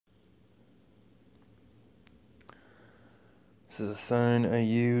This is a sign I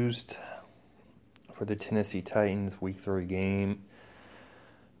used for the Tennessee Titans Week 3 game.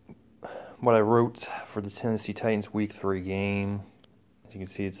 What I wrote for the Tennessee Titans Week 3 game, as you can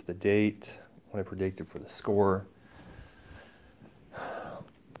see, it's the date, what I predicted for the score.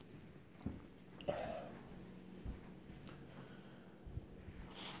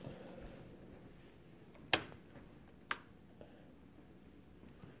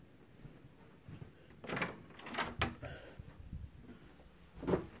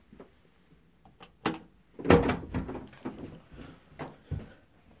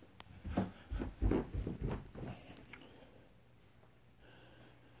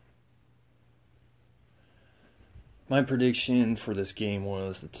 My prediction for this game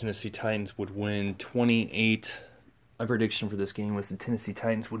was the Tennessee Titans would win 28. My prediction for this game was the Tennessee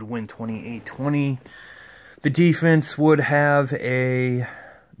Titans would win 28-20. The defense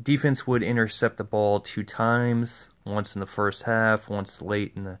would intercept the ball 2 times, once in the first half, once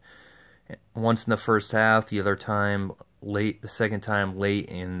in the first half, the second time late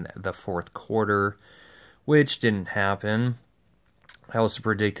in the fourth quarter, which didn't happen. I also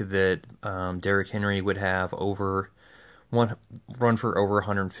predicted that Derrick Henry would have run for over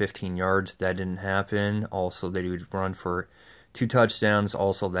 115 yards. That didn't happen. Also, that he would run for 2 touchdowns.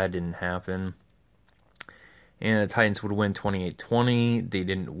 Also, that didn't happen. And the Titans would win 28-20. They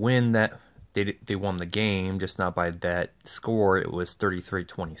didn't win that. They won the game, just not by that score. It was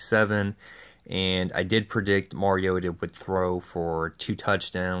 33-27. And I did predict Mariota would throw for 2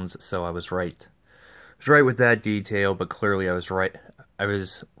 touchdowns, so I was right. I was right with that detail, but clearly I was right. I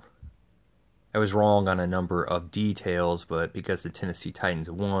was wrong on a number of details, but because the Tennessee Titans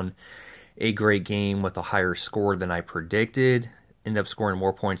won a great game with a higher score than I predicted, ended up scoring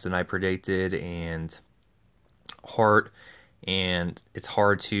more points than I predicted, and it's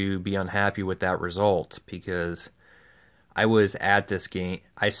hard to be unhappy with that result because I was at this game.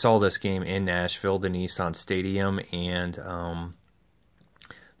 I saw this game in Nashville, the Nissan Stadium, and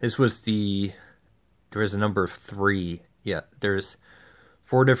there was a number 3. Yeah, there's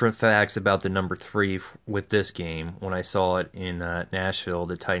 4 different facts about the number 3 with this game. When I saw it in Nashville,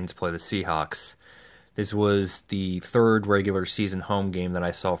 the Titans play the Seahawks. This was the 3rd regular season home game that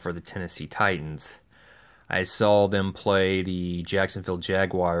I saw for the Tennessee Titans. I saw them play the Jacksonville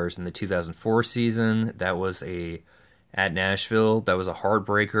Jaguars in the 2004 season. That was at Nashville. That was a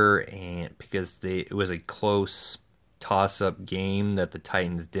heartbreaker, and because it was a close toss-up game that the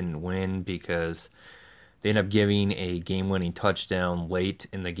Titans didn't win because they ended up giving a game-winning touchdown late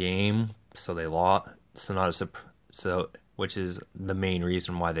in the game, so they lost. Which is the main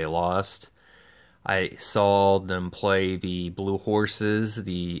reason why they lost. I saw them play the Blue Horses,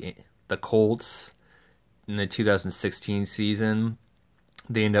 the Colts, in the 2016 season.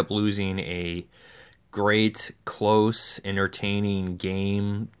 They ended up losing a great, close, entertaining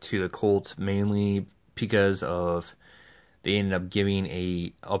game to the Colts, mainly because of they ended up giving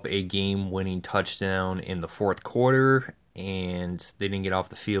a game-winning touchdown in the fourth quarter, and they didn't get off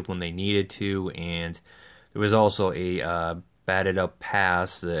the field when they needed to. And there was also a batted-up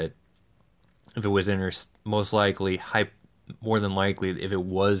pass that, if it was more than likely, if it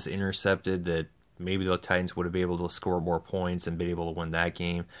was intercepted, that maybe the Titans would have been able to score more points and been able to win that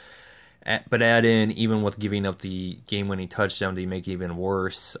game. But even with giving up the game-winning touchdown, to make it even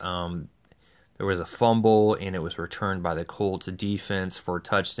worse, there was a fumble, and it was returned by the Colts defense for a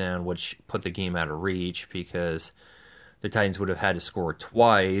touchdown, which put the game out of reach because the Titans would have had to score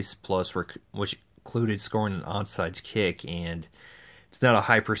twice, which included scoring an onside kick, and it's not a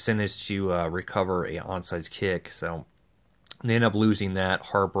high percentage to recover an onside kick, so they ended up losing that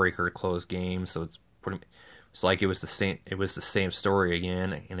heartbreaker close game. So it's like it was the same story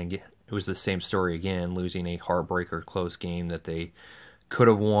again, and again it was the same story again, losing a heartbreaker close game that they could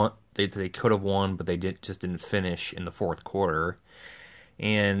have won. They could have won, but they just didn't finish in the fourth quarter.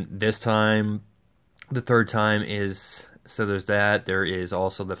 And this time, the 3rd time is, so there's that. There is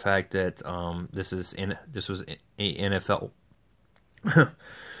also the fact that this was a NFL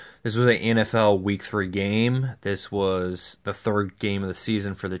this was an NFL Week 3 game. This was the 3rd game of the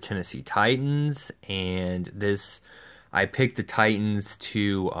season for the Tennessee Titans, and I picked the Titans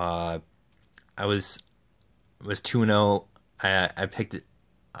to I was 2-0. I picked it.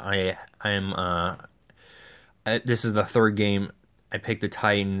 This is the 3rd game. I picked the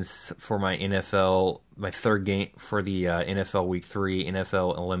Titans for my 3rd game for the NFL Week 3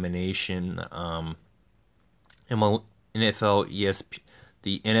 NFL elimination.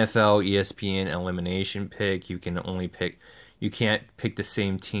 The NFL ESPN elimination pick. You can't pick the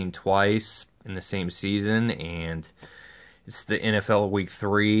same team twice in the same season, and it's the NFL Week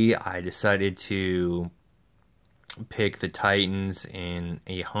 3. I decided to pick the Titans in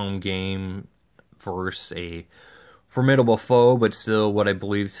a home game versus a formidable foe, but still what I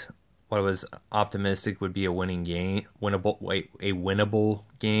was optimistic would be a winning game, a winnable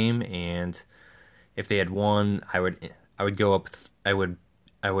game. And if they had won, I would go up, I would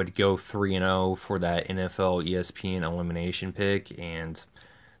go 3-0 for that NFL ESPN elimination pick, and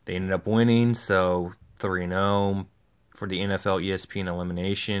they ended up winning, so 3-0 for the NFL ESPN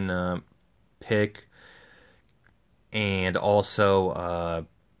elimination pick. And also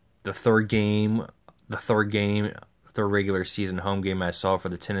the third regular season home game I saw for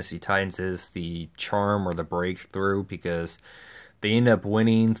the Tennessee Titans is the charm or the breakthrough, because they end up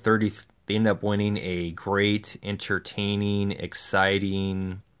winning 30. They end up winning a great, entertaining,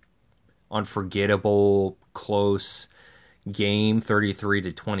 exciting, unforgettable, close game,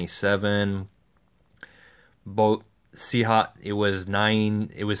 33-27. Both Seahawks. It was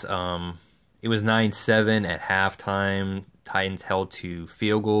 9-7 at halftime. Titans held to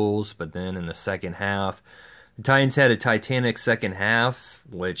field goals, but then in the second half, the Titans had a titanic second half,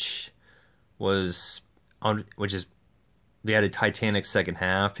 they had a titanic second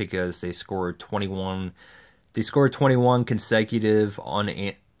half because they scored 21. They scored 21 consecutive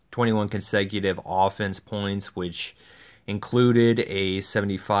offense points, which included a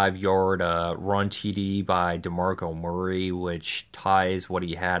 75-yard run TD by DeMarco Murray, which ties what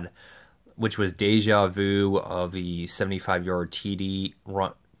he had, which was deja vu of the 75-yard TD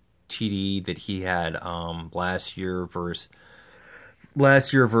that he had last year versus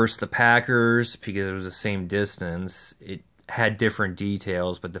the Packers, because it was the same distance. It had different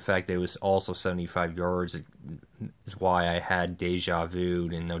details, but the fact that it was also 75 yards is why I had deja vu,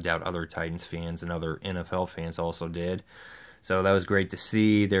 and no doubt other Titans fans and other NFL fans also did. So that was great to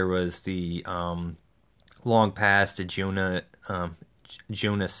see. There was the long pass to Jonah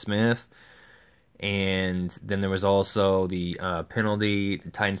Smith, and then there was also the penalty. The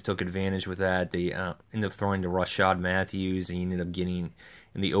Titans took advantage with that. They ended up throwing to Rashad Matthews, and he ended up getting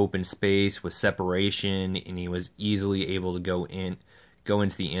in the open space with separation, and he was easily able to go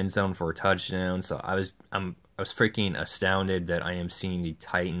into the end zone for a touchdown. So I was freaking astounded that I am seeing the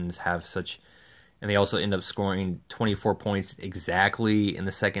Titans have such, and they also end up scoring 24 points exactly in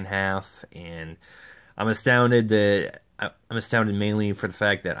the second half. And I'm astounded mainly for the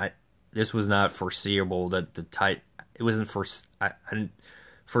fact that this was not foreseeable, that I didn't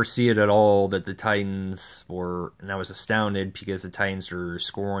foresee it at all, that the Titans were, and I was astounded because the Titans are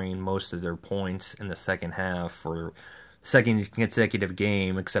scoring most of their points in the second half for second consecutive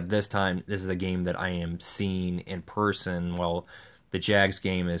game, except this time this is a game that I am seeing in person, while the Jags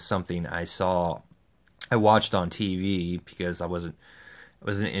game is something I watched on TV because I wasn't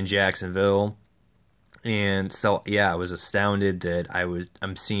in Jacksonville. And so, yeah, I was astounded that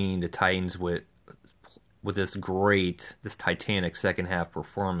I'm seeing the Titans with this titanic second half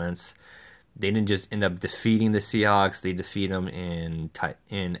performance. They didn't just end up defeating the Seahawks; they defeat them in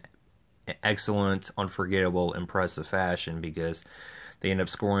excellent, unforgettable, impressive fashion, because they end up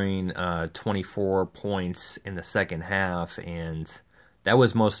scoring 24 points in the second half, and that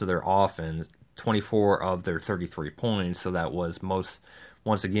was most of their offense. 24 of their 33 points, so that was most.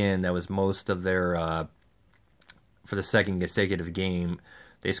 Once again, that was most of their, for the second consecutive game,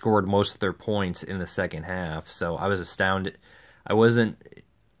 they scored most of their points in the second half. So I was astounded. I was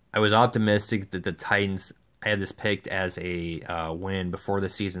optimistic that the Titans, I had this picked as a win before the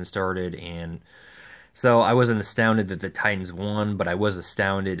season started, and so I wasn't astounded that the Titans won, but I was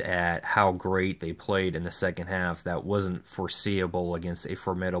astounded at how great they played in the second half. That wasn't foreseeable against a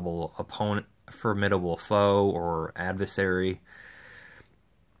formidable opponent, formidable foe or adversary.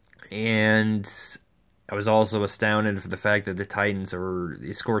 And I was also astounded for the fact that the Titans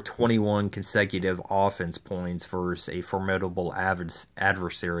they scored 21 consecutive offense points versus a formidable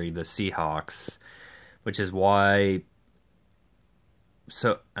adversary, the Seahawks, which is why.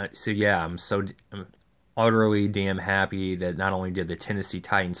 So yeah, I'm utterly damn happy that not only did the Tennessee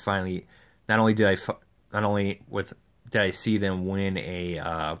Titans finally, did I see them win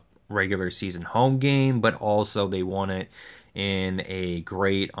a regular season home game, but also they won it in a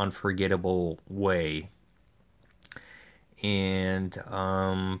great, unforgettable way. And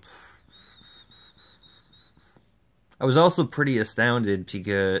I was also pretty astounded,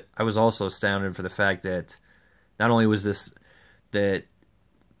 because I was also astounded for the fact that not only was this that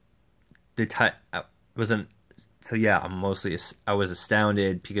I was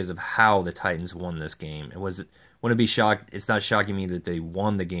astounded because of how the Titans won this game. Wouldn't be shocked. It's not shocking me that they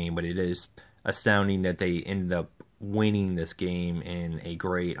won the game, but it is astounding that they ended up winning this game in a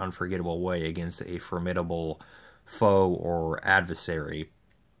great, unforgettable way against a formidable foe or adversary.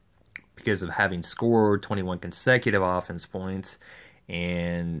 because of having scored 21 consecutive offense points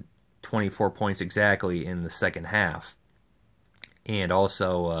and 24 points exactly in the second half. And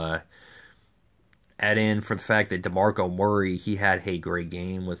also add in for the fact that DeMarco Murray, he had a great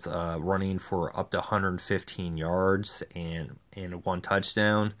game with running for up to 115 yards and 1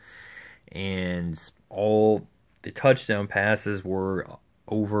 touchdown. And all the touchdown passes were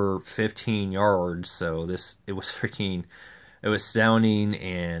over 15 yards. So it was astounding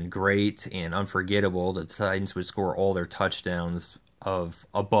and great and unforgettable that the Titans would score all their touchdowns of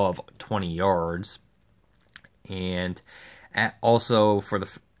above 20 yards. And also for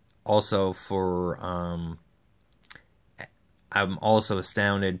I'm also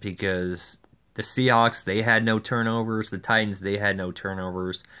astounded because the Seahawks, they had no turnovers. The Titans, they had no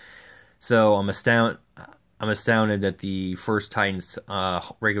turnovers. So I'm astounded that the first Titans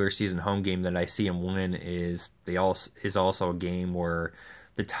regular season home game that I see them win is also a game where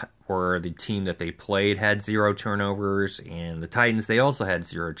the team that they played had 0 turnovers, and the Titans, they also had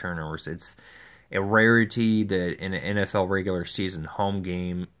 0 turnovers. It's a rarity that in an NFL regular season home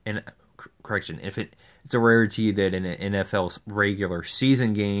game, it's a rarity that in an NFL regular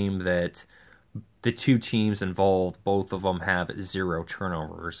season game that the two teams involved, both of them have 0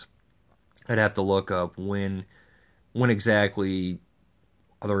 turnovers. I'd have to look up when exactly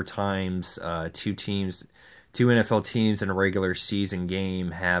other times two NFL teams in a regular season game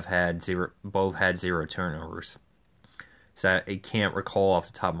both had 0 turnovers. So I can't recall off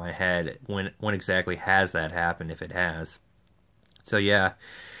the top of my head when exactly has that happened, if it has. So yeah,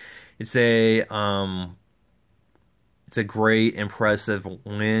 it's a great, impressive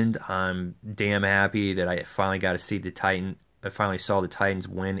win. I'm damn happy that I finally got to see I finally saw the Titans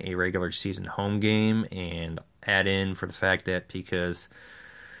win a regular season home game, and add in for the fact that because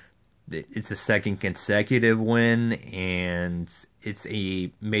it's a second consecutive win, and it's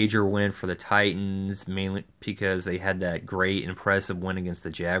a major win for the Titans, mainly because they had that great, impressive win against the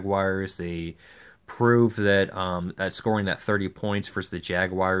Jaguars. They proved that scoring that 30 points versus the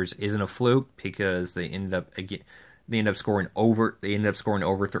Jaguars isn't a fluke, because they ended up scoring over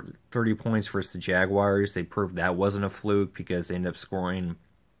 30 points versus the Jaguars. They proved that wasn't a fluke because they ended up scoring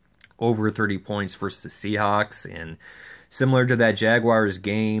over 30 points versus the Seahawks. And similar to that Jaguars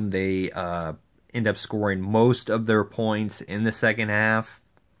game, they end up scoring most of their points in the second half,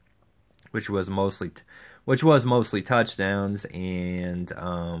 which was mostly touchdowns. And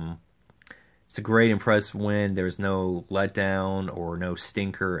it's a great, impressive win. There's no letdown or no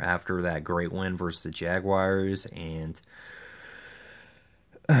stinker after that great win versus the Jaguars. And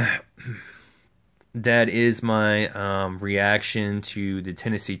that is my reaction to the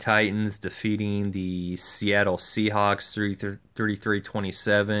Tennessee Titans defeating the Seattle Seahawks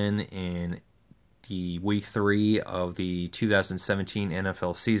 33-27 in the Week 3 of the 2017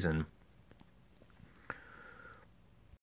 NFL season.